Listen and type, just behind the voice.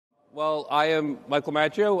Well, I am Michael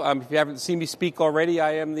Maggio. If you haven't seen me speak already,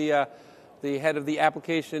 I am the head of the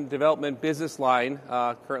application development business line,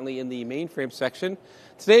 currently in the mainframe section.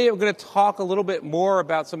 Today, I'm going to talk a little bit more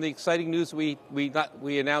about some of the exciting news we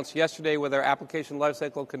announced yesterday with our application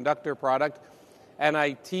lifecycle conductor product. And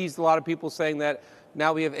I teased a lot of people saying that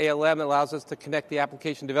now we have ALM that allows us to connect the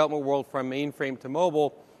application development world from mainframe to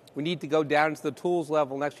mobile. We need to go down to the tools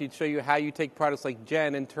level and actually show you how you take products like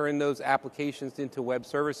Gen and turn those applications into web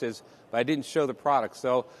services, but I didn't show the product.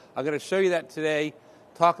 So I'm going to show you that today,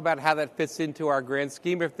 talk about how that fits into our grand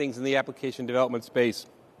scheme of things in the application development space.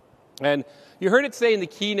 And you heard it say in the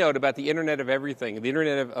keynote about the Internet of Everything, the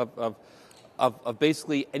Internet of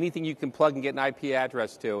basically anything you can plug and get an IP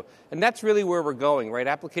address to. And that's really where we're going, right?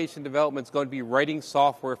 Application development is going to be writing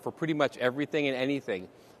software for pretty much everything and anything.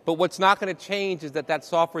 But what's not going to change is that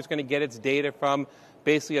software is going to get its data from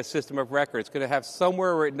basically a system of record. It's going to have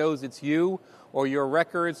somewhere where it knows it's you or your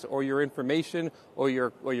records or your information or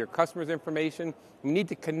your customer's information. We need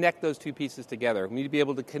to connect those two pieces together. We need to be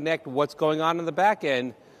able to connect what's going on in the back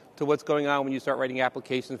end to what's going on when you start writing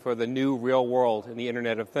applications for the new real world and the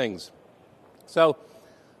Internet of Things. So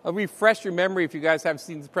I'll refresh your memory if you guys haven't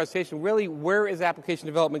seen this presentation. Really, where is application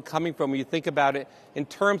development coming from when you think about it in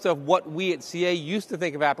terms of what we at CA used to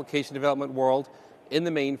think of application development world in the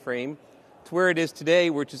mainframe to where it is today,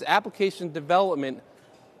 which is application development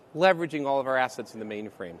leveraging all of our assets in the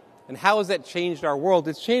mainframe. And how has that changed our world?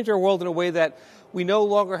 It's changed our world in a way that we no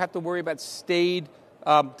longer have to worry about staid,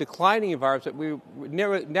 declining environments, but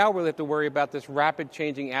now we have to worry about this rapid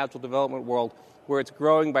changing agile development world where it's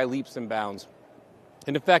growing by leaps and bounds.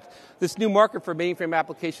 And in fact, this new market for mainframe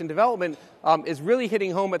application development is really hitting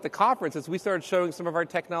home at the conference. As we started showing some of our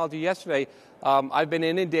technology yesterday, I've been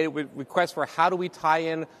inundated with requests for how do we tie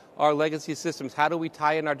in our legacy systems, how do we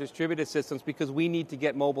tie in our distributed systems, because we need to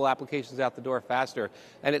get mobile applications out the door faster.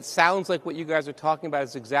 And it sounds like what you guys are talking about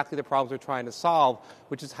is exactly the problems we're trying to solve,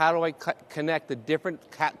 which is how do I connect the different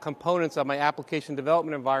components of my application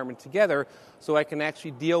development environment together so I can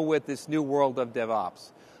actually deal with this new world of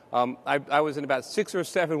DevOps. I was in about 6 or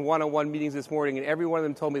 7 one-on-one meetings this morning, and every one of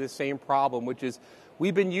them told me the same problem, which is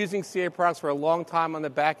we've been using CA products for a long time on the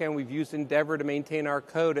back end. We've used Endeavor to maintain our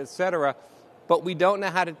code, et cetera, but we don't know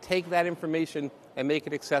how to take that information and make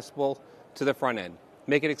it accessible to the front end,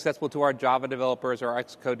 make it accessible to our Java developers, our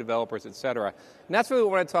Xcode developers, et cetera. And that's really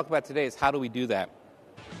what I want to talk about today is how do we do that?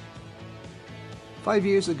 5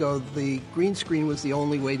 years ago, the green screen was the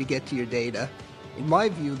only way to get to your data. In my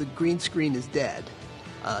view, the green screen is dead.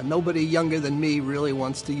 Nobody younger than me really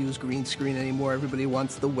wants to use green screen anymore. Everybody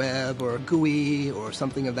wants the web or GUI or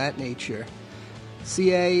something of that nature.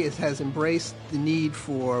 CA has embraced the need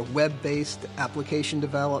for web-based application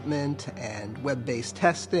development and web-based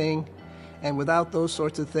testing. And without those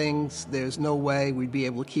sorts of things, there's no way we'd be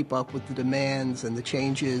able to keep up with the demands and the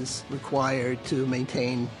changes required to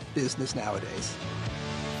maintain business nowadays.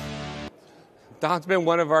 Don's been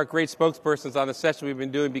one of our great spokespersons on the session we've been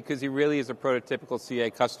doing because he really is a prototypical CA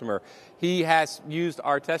customer. He has used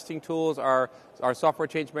our testing tools, our software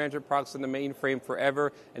change management products in the mainframe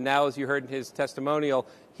forever, and now, as you heard in his testimonial,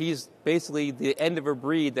 he's basically the end of a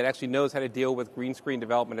breed that actually knows how to deal with green screen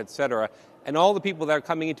development, et cetera. And all the people that are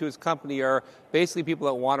coming into his company are basically people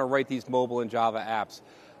that want to write these mobile and Java apps.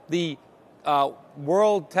 The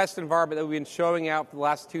world test environment that we've been showing out for the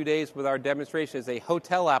last 2 days with our demonstration is a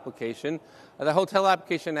hotel application. The hotel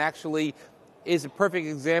application actually is a perfect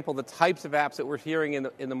example of the types of apps that we're hearing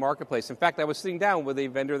in the marketplace. In fact, I was sitting down with a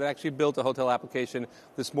vendor that actually built a hotel application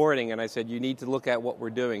this morning, and I said, you need to look at what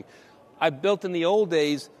we're doing. I built in the old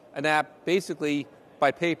days an app basically by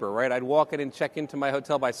paper, right? I'd walk in and check into my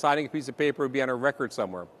hotel by signing a piece of paper. It would be on a record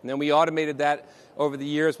somewhere. And then we automated that over the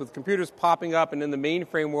years with computers popping up, and in the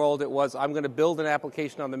mainframe world it was, I'm going to build an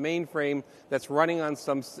application on the mainframe that's running on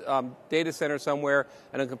some data center somewhere,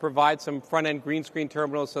 and it can provide some front-end green screen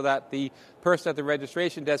terminals so that the person at the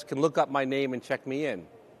registration desk can look up my name and check me in.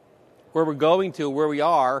 Where we're going to, where we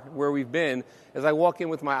are, where we've been, is I walk in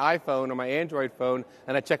with my iPhone or my Android phone,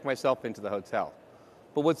 and I check myself into the hotel.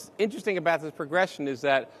 But what's interesting about this progression is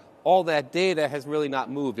that all that data has really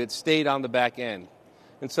not moved. It's stayed on the back end.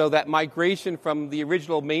 And so that migration from the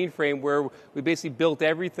original mainframe where we basically built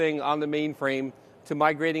everything on the mainframe to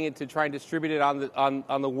migrating it to try and distribute it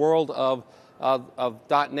on the world of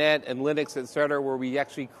 .NET and Linux, et cetera, where we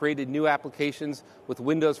actually created new applications with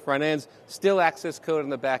Windows front ends, still access code on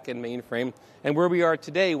the back end mainframe. And where we are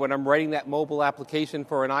today, when I'm writing that mobile application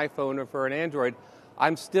for an iPhone or for an Android,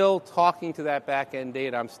 I'm still talking to that back-end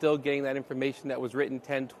data. I'm still getting that information that was written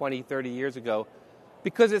 10, 20, 30 years ago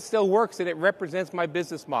because it still works and it represents my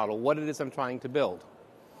business model, what it is I'm trying to build.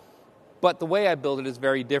 but the way I build it is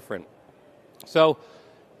very different. So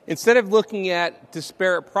instead of looking at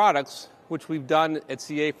disparate products, which we've done at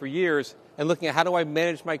CA for years, and looking at how do I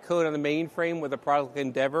manage my code on the mainframe with a product like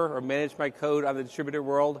Endeavor, or manage my code on the distributed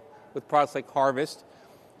world with products like Harvest,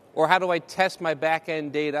 or how do I test my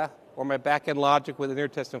back-end data or my back-end logic with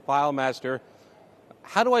Intertest and FileMaster,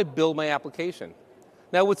 how do I build my application?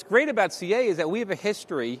 Now, what's great about CA is that we have a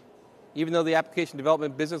history, even though the application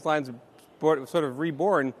development business line's sort of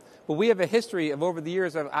reborn, but we have a history of over the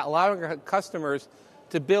years of allowing our customers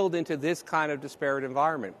to build into this kind of disparate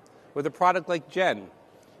environment. With a product like Gen.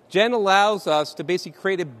 Gen allows us to basically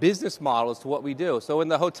create a business model as to what we do. So in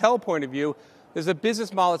the hotel point of view, there's a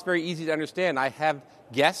business model that's very easy to understand. I have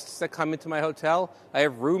guests that come into my hotel. I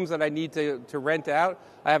have rooms that I need to rent out.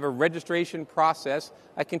 I have a registration process.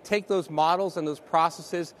 I can take those models and those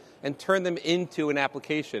processes and turn them into an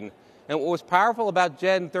application. And what was powerful about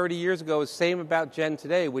Gen 30 years ago is same about Gen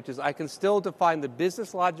today, which is I can still define the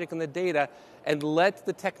business logic and the data and let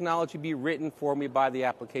the technology be written for me by the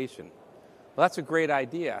application. Well, that's a great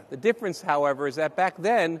idea. The difference, however, is that back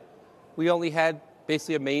then, we only had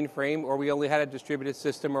basically a mainframe, or we only had a distributed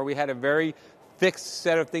system, or we had a very fixed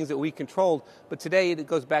set of things that we controlled. But today, it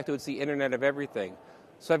goes back to it's the Internet of everything.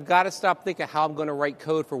 So I've got to stop thinking how I'm going to write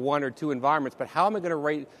code for one or two environments, but how am I going to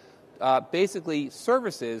write basically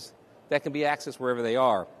services that can be accessed wherever they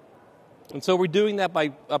are. And so we're doing that by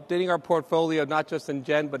updating our portfolio, not just in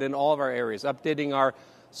Gen, but in all of our areas, updating our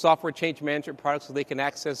software change management products so they can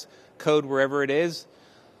access code wherever it is,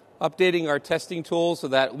 updating our testing tools so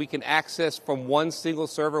that we can access from one single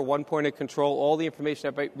server, one point of control, all the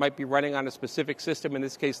information that might be running on a specific system, in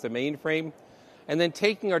this case the mainframe, and then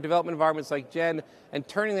taking our development environments like Gen and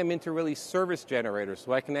turning them into really service generators.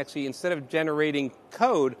 So I can actually, instead of generating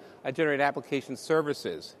code, I generate application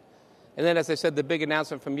services. And then, as I said, the big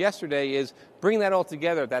announcement from yesterday is bring that all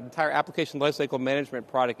together, that entire application lifecycle management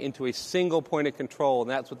product, into a single point of control,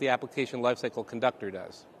 and that's what the application lifecycle conductor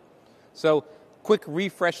does. So, quick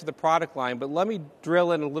refresh of the product line, but let me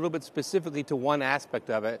drill in a little bit specifically to one aspect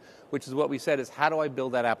of it, which is what we said is how do I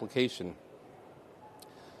build that application?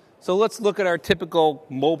 So let's look at our typical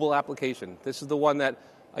mobile application. This is the one that,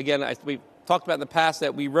 again, we talked about in the past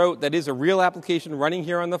that we wrote that is a real application running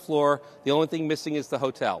here on the floor. The only thing missing is the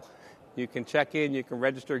hotel. You can check in, you can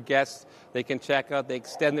register guests, they can check out, they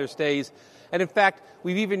extend their stays. And in fact,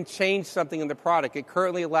 we've even changed something in the product. It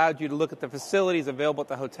currently allowed you to look at the facilities available at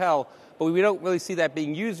the hotel, but we don't really see that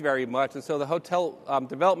being used very much. And so the hotel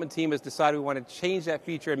development team has decided we want to change that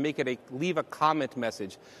feature and make it a leave a comment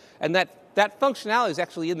message. And that functionality is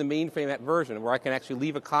actually in the mainframe version, where I can actually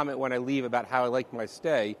leave a comment when I leave about how I like my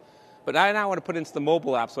stay. But I now want to put it into the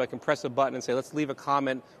mobile app so I can press a button and say, let's leave a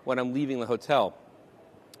comment when I'm leaving the hotel.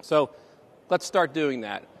 So let's start doing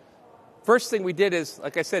that. First thing we did is,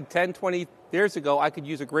 like I said, 10, 20 years ago, I could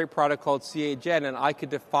use a great product called CA Gen, and I could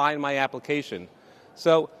define my application.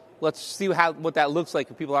 So let's see what that looks like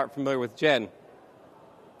if people aren't familiar with Gen.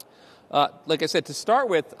 Like I said, to start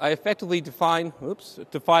with, I effectively define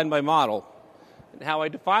my model. And how I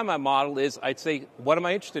define my model is I'd say, what am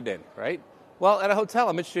I interested in, right? Well, at a hotel,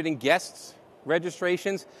 I'm interested in guests,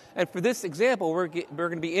 registrations, and for this example, we're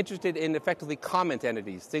going to be interested in effectively comment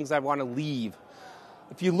entities, things I want to leave.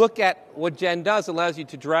 If you look at what Gen does, it allows you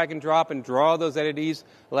to drag and drop and draw those entities,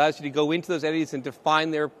 allows you to go into those entities and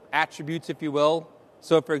define their attributes, if you will.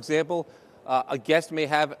 So, for example, a guest may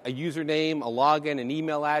have a username, a login, an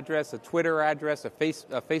email address, a Twitter address, a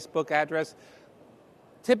Facebook address.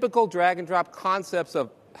 Typical drag and drop concepts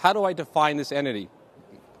of how do I define this entity?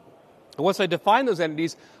 And once I define those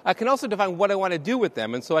entities, I can also define what I want to do with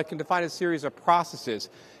them, and so I can define a series of processes.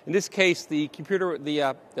 In this case, the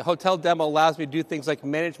hotel demo allows me to do things like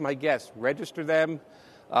manage my guests, register them,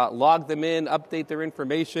 log them in, update their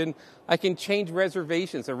information. I can change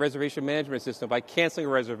reservations, a reservation management system, by canceling a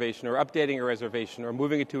reservation or updating a reservation or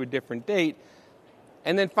moving it to a different date.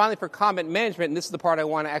 And then finally, for comment management, and this is the part I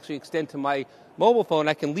want to actually extend to my mobile phone,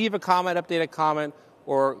 I can leave a comment, update a comment,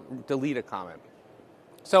 or delete a comment.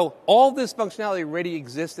 So all this functionality already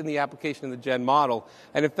exists in the application in the Gen model.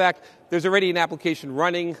 And in fact, there's already an application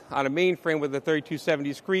running on a mainframe with a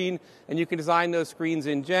 3270 screen, and you can design those screens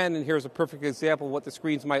in Gen, and here's a perfect example of what the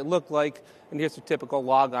screens might look like, and here's a typical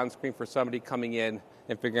logon screen for somebody coming in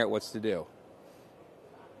and figuring out what's to do.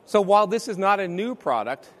 So while this is not a new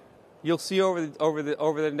product, you'll see over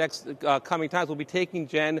the next coming times, we'll be taking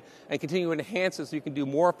Gen and continuing to enhance it so you can do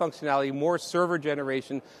more functionality, more server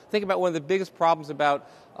generation. Think about one of the biggest problems about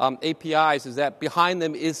APIs is that behind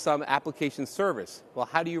them is some application service. Well,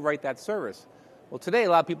 how do you write that service? Well, today a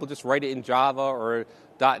lot of people just write it in Java or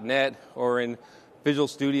 .NET or in Visual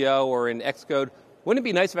Studio or in Xcode. Wouldn't it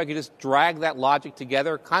be nice if I could just drag that logic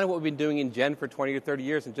together, kind of what we've been doing in Gen for 20 or 30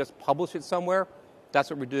 years, and just publish it somewhere? That's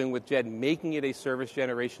what we're doing with Gen, making it a service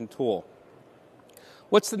generation tool.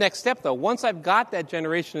 What's the next step, though? Once I've got that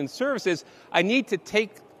generation in services, I need to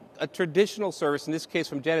take a traditional service, in this case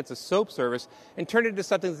from Gen, it's a SOAP service, and turn it into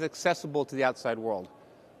something that's accessible to the outside world.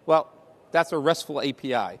 Well, that's a RESTful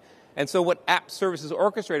API. And so what App Services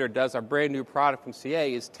Orchestrator does, our brand new product from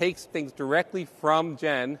CA, is takes things directly from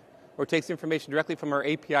Gen, or takes information directly from our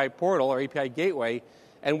API portal, or API gateway,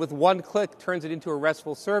 and with one click turns it into a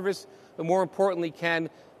RESTful service, but more importantly can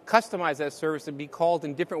customize that service and be called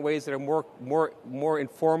in different ways that are more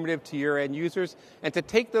informative to your end users. And to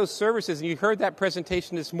take those services, and you heard that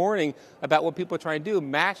presentation this morning about what people are trying to do,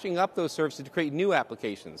 mashing up those services to create new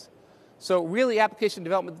applications. So really application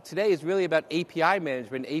development today is really about API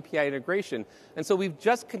management, API integration. And so we've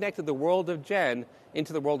just connected the world of Gen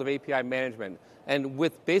into the world of API management. And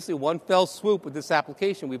with basically one fell swoop with this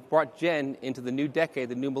application, we've brought Gen into the new decade,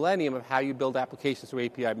 the new millennium of how you build applications through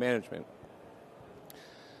API management.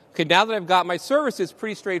 Okay, now that I've got my services,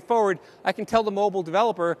 pretty straightforward, I can tell the mobile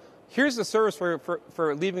developer, here's the service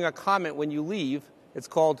for leaving a comment when you leave. It's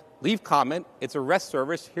called Leave Comment. It's a REST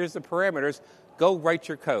service. Here's the parameters. Go write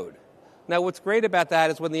your code. Now, what's great about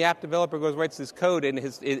that is when the app developer writes this code in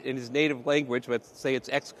his native language, let's say it's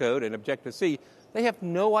Xcode and Objective-C, they have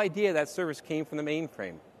no idea that service came from the mainframe.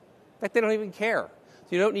 In fact, they don't even care. So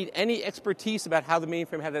you don't need any expertise about how the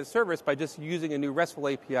mainframe had that service by just using a new RESTful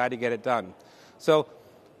API to get it done. So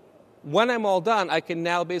when I'm all done, I can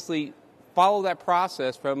now basically follow that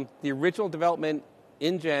process from the original development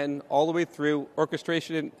in Gen all the way through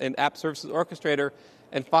orchestration and App Services Orchestrator,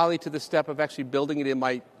 and finally to the step of actually building it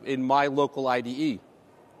in my local IDE.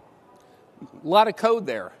 A lot of code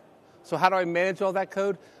there. So how do I manage all that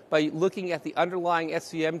code? By looking at the underlying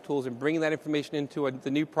SCM tools and bringing that information into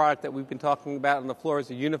the new product that we've been talking about on the floor as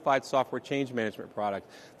a unified software change management product.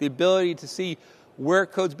 The ability to see where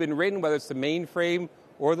code's been written, whether it's the mainframe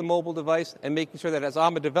or the mobile device, and making sure that as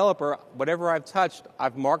I'm a developer, whatever I've touched,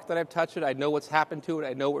 I've marked that I've touched it, I know what's happened to it,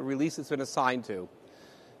 I know what release it's been assigned to.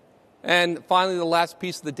 And finally, the last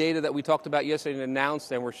piece of the data that we talked about yesterday and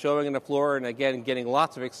announced, and we're showing on the floor, and again, getting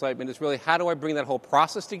lots of excitement, is really how do I bring that whole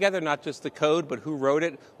process together, not just the code, but who wrote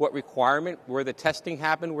it, what requirement, where the testing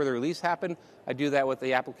happened, where the release happened. I do that with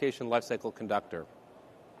the application lifecycle conductor.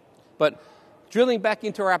 But drilling back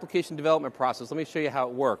into our application development process, let me show you how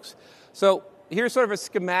it works. So here's sort of a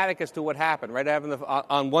schematic as to what happened, right? I have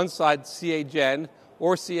on one side CA Gen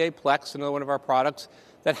or CA Plex, another one of our products,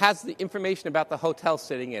 that has the information about the hotel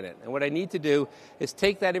sitting in it. And what I need to do is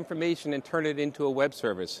take that information and turn it into a web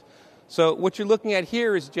service. So what you're looking at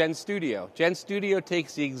here is Gen Studio. Gen Studio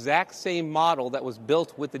takes the exact same model that was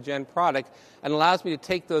built with the Gen product and allows me to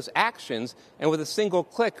take those actions and with a single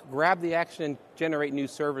click, grab the action and generate new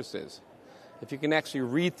services. If you can actually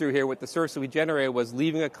read through here, what the service that we generated was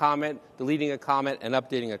leaving a comment, deleting a comment, and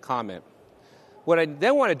updating a comment. What I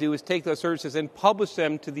then want to do is take those services and publish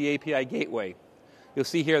them to the API gateway. You'll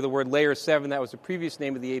see here the word Layer 7, that was the previous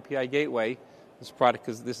name of the API gateway. This product,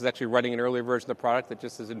 because this is actually running an earlier version of the product that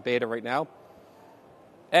just is in beta right now.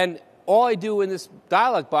 And all I do in this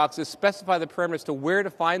dialog box is specify the parameters to where to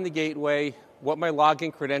find the gateway, what my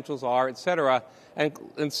login credentials are, etc. And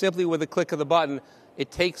simply with a click of the button,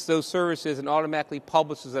 it takes those services and automatically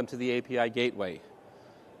publishes them to the API gateway.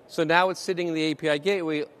 So now it's sitting in the API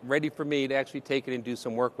gateway, ready for me to actually take it and do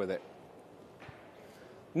some work with it.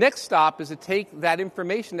 Next stop is to take that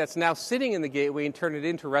information that's now sitting in the gateway and turn it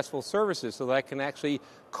into RESTful services so that I can actually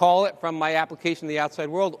call it from my application in the outside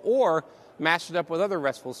world or mash it up with other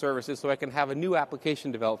RESTful services so I can have a new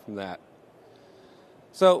application developed from that.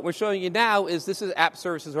 So what we're showing you now is this is App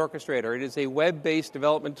Services Orchestrator. It is a web-based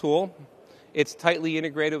development tool. It's tightly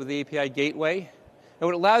integrated with the API gateway. And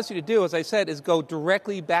what it allows you to do, as I said, is go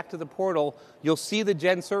directly back to the portal. You'll see the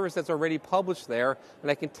Gen service that's already published there, and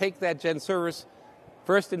I can take that Gen service,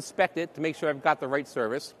 first inspect it to make sure I've got the right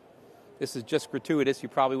service. This is just gratuitous. You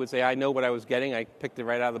probably would say, I know what I was getting. I picked it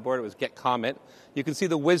right out of the board. It was get comment. You can see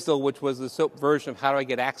the WSDL, which was the SOAP version of how do I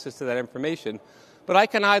get access to that information. But I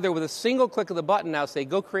can either, with a single click of the button now, say,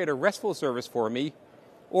 go create a RESTful service for me,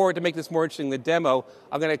 or to make this more interesting, the demo,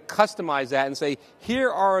 I'm going to customize that and say, here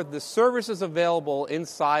are the services available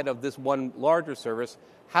inside of this one larger service.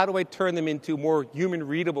 How do I turn them into more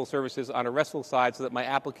human-readable services on a RESTful side so that my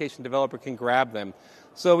application developer can grab them?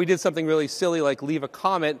 So we did something really silly like leave a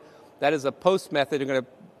comment. That is a post method. I'm going to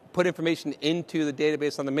put information into the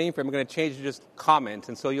database on the mainframe. I'm going to change it to just comment.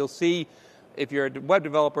 And so you'll see, if you're a web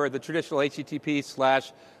developer, the traditional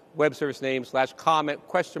HTTP/web service name /comment,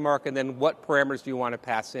 question mark, and then what parameters do you want to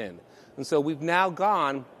pass in. And so we've now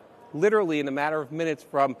gone literally in a matter of minutes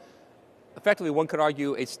from, effectively one could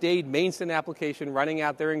argue, a staid mainframe application running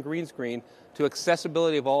out there in green screen to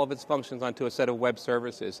accessibility of all of its functions onto a set of web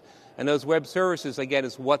services. And those web services, again,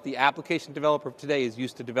 is what the application developer of today is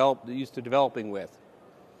used to developing with.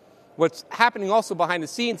 What's happening also behind the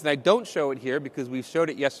scenes, and I don't show it here because we showed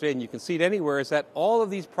it yesterday and you can see it anywhere, is that all of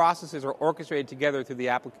these processes are orchestrated together through the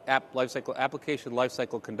application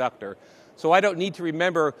lifecycle conductor. So I don't need to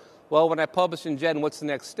remember, well, when I publish in Gen, what's the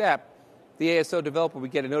next step? The ASO developer would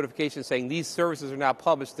get a notification saying these services are now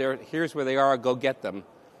published, here's where they are, go get them.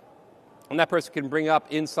 And that person can bring up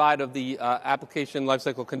inside of the application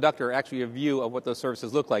lifecycle conductor actually a view of what those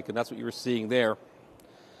services look like, and that's what you were seeing there.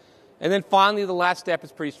 And then finally, the last step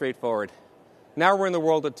is pretty straightforward. Now we're in the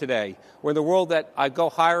world of today. We're in the world that I go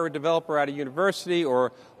hire a developer at a university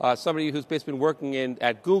or somebody who's basically been working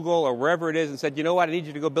at Google or wherever it is and said, you know what, I need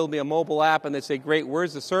you to go build me a mobile app. And they say, great,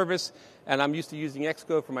 where's the service? And I'm used to using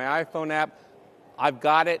Xcode for my iPhone app. I've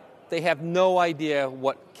got it. They have no idea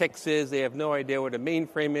what Kix is. They have no idea what a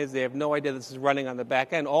mainframe is. They have no idea this is running on the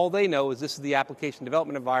back end. All they know is this is the application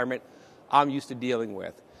development environment I'm used to dealing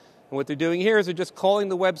with. And what they're doing here is they're just calling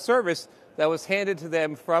the web service that was handed to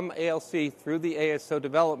them from ALC through the ASO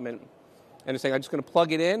development. And they're saying, I'm just going to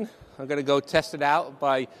plug it in. I'm going to go test it out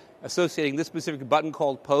by associating this specific button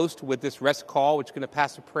called post with this REST call, which is going to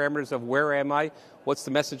pass the parameters of where am I, what's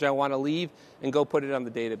the message I want to leave, and go put it on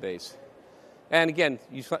the database. And again,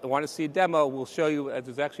 you want to see a demo, we'll show you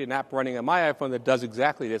there's actually an app running on my iPhone that does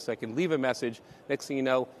exactly this. I can leave a message. Next thing you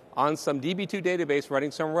know, on some DB2 database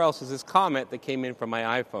running somewhere else is this comment that came in from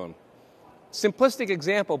my iPhone. Simplistic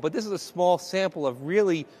example, but this is a small sample of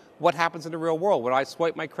really what happens in the real world. When I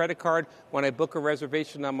swipe my credit card, when I book a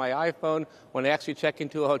reservation on my iPhone, when I actually check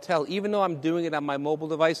into a hotel, even though I'm doing it on my mobile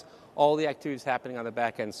device, all the activity is happening on the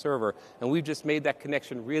back-end server. And we've just made that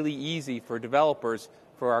connection really easy for developers,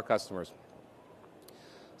 for our customers.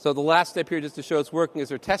 So the last step here, just to show it's working, is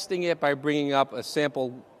they're testing it by bringing up a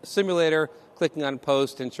sample simulator, clicking on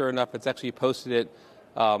post, and sure enough, it's actually posted it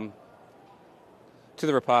to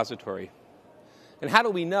the repository. And how do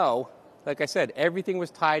we know? Like I said, everything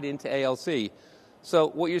was tied into ALC. So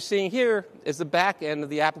what you're seeing here is the back end of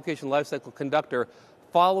the application lifecycle conductor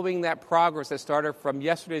following that progress that started from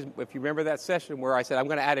yesterday's, if you remember that session where I said I'm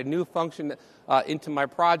going to add a new function into my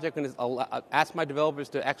project and ask my developers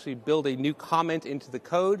to actually build a new comment into the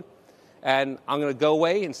code. And I'm going to go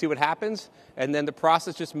away and see what happens. And then the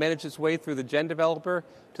process just managed its way through the Gen developer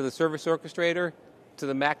to the service orchestrator to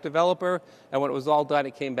the Mac developer. And when it was all done,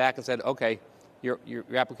 it came back and said, okay, your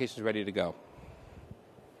application is ready to go.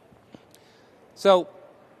 So,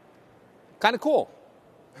 kind of cool,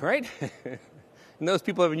 right? And those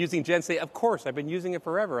people who have been using Gen say, of course, I've been using it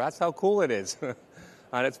forever. That's how cool it is.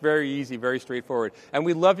 And it's very easy, very straightforward. And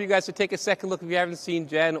we'd love you guys to take a second look if you haven't seen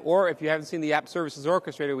Gen, or if you haven't seen the App Services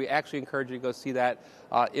Orchestrator, we actually encourage you to go see that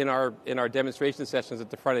in our demonstration sessions at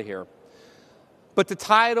the front of here. But to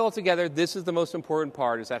tie it all together, this is the most important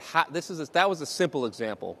part, is that that was a simple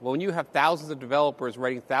example. Well, when you have thousands of developers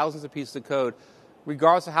writing thousands of pieces of code,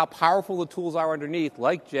 regardless of how powerful the tools are underneath,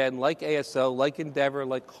 like Gen, like ASO, like Endeavor,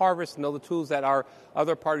 like Harvest, and all the tools that our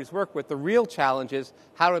other parties work with, the real challenge is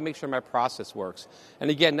how do I make sure my process works?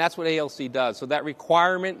 And again, that's what ALC does. So that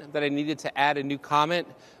requirement that I needed to add a new comment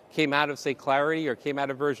came out of, say, Clarity, or came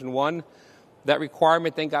out of version 1. That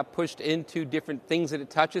requirement then got pushed into different things that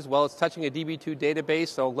it touches. Well, it's touching a DB2 database,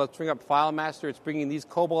 so let's bring up FileMaster. It's bringing these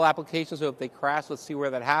COBOL applications, so if they crash, let's see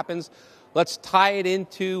where that happens. Let's tie it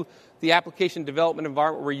into the application development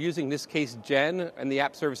environment we're using, in this case Gen and the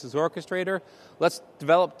App Services Orchestrator. Let's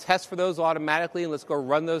develop tests for those automatically, and let's go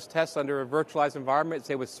run those tests under a virtualized environment,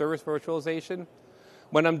 say with service virtualization.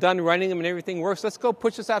 When I'm done running them and everything works, let's go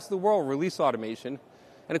push this out to the world, release automation.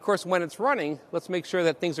 And of course, when it's running, let's make sure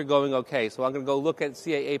that things are going okay. So I'm going to go look at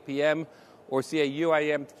CA APM or CA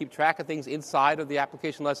UIM to keep track of things inside of the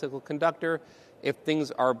application lifecycle conductor. If things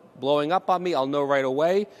are blowing up on me, I'll know right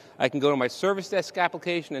away. I can go to my service desk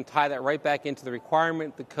application and tie that right back into the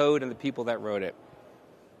requirement, the code, and the people that wrote it.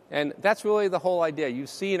 And that's really the whole idea. You've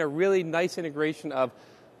seen a really nice integration of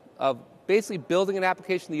basically building an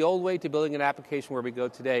application the old way to building an application where we go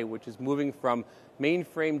today, which is moving from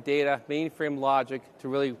mainframe data, mainframe logic, to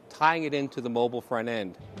really tying it into the mobile front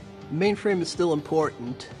end. Mainframe is still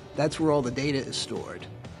important. That's where all the data is stored.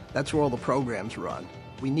 That's where all the programs run.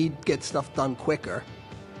 We need to get stuff done quicker.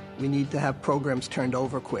 We need to have programs turned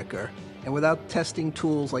over quicker. And without testing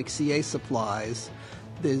tools like CA supplies,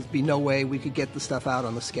 there'd be no way we could get the stuff out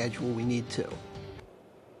on the schedule we need to.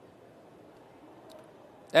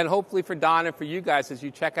 And hopefully for Don and for you guys, as you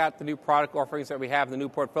check out the new product offerings that we have, the new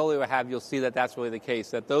portfolio we have, you'll see that that's really the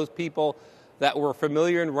case, that those people that were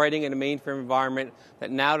familiar in writing in a mainframe environment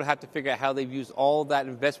that now have to figure out how they've used all that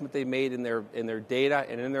investment they made in their data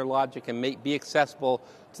and in their logic and be accessible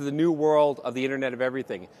to the new world of the Internet of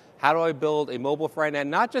Everything. How do I build a mobile front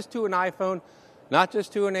end, not just to an iPhone, not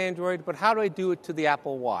just to an Android, but how do I do it to the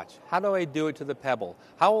Apple Watch? How do I do it to the Pebble?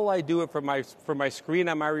 How will I do it for my screen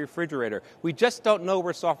on my refrigerator? We just don't know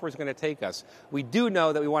where software is going to take us. We do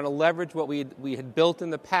know that we want to leverage what we had built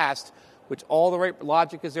in the past, which all the right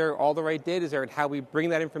logic is there, all the right data is there, and how we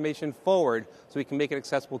bring that information forward so we can make it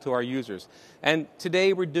accessible to our users. And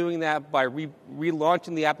today we're doing that by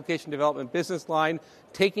relaunching the application development business line,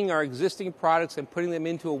 taking our existing products and putting them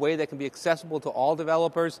into a way that can be accessible to all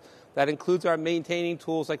developers. That includes our maintaining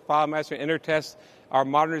tools like FileMaster and Intertest, our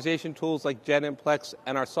modernization tools like Gen and Plex,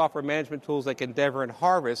 and our software management tools like Endeavor and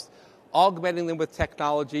Harvest, augmenting them with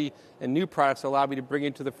technology and new products that allow me to bring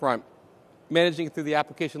it to the front. Managing it through the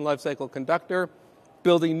application lifecycle conductor,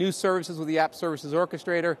 building new services with the App Services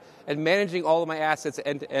Orchestrator, and managing all of my assets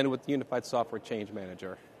end-to-end with the Unified Software Change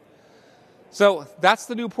Manager. So that's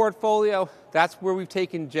the new portfolio. That's where we've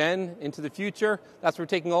taken Gen into the future. That's where we're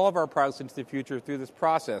taking all of our products into the future through this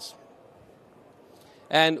process.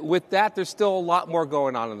 And with that, there's still a lot more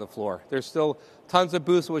going on the floor. There's still tons of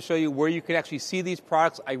booths that will show you where you can actually see these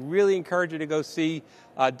products. I really encourage you to go see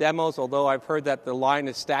demos, although I've heard that the line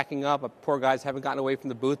is stacking up. Poor guys haven't gotten away from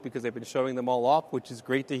the booth because they've been showing them all off, which is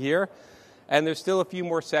great to hear. And there's still a few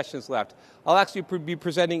more sessions left. I'll actually be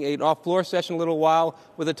presenting an off-floor session in a little while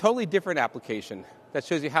with a totally different application that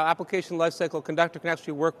shows you how Application Lifecycle Conductor can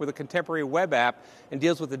actually work with a contemporary web app and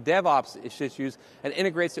deals with the DevOps issues and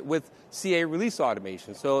integrates it with CA release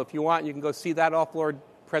automation. So if you want, you can go see that off-floor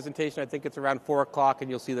presentation. I think it's around 4 o'clock, and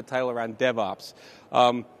you'll see the title around DevOps.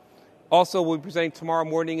 Also, we'll be presenting tomorrow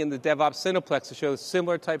morning in the DevOps Cineplex to show a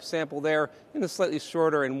similar type sample there in a slightly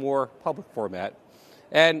shorter and more public format.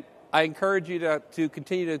 And I encourage you to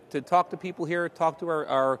continue to talk to people here, talk to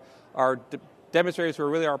our demonstrators who are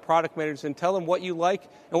really our product managers, and tell them what you like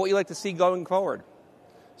and what you like to see going forward.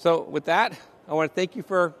 So with that, I want to thank you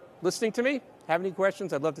for listening to me. Have any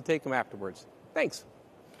questions? I'd love to take them afterwards. Thanks.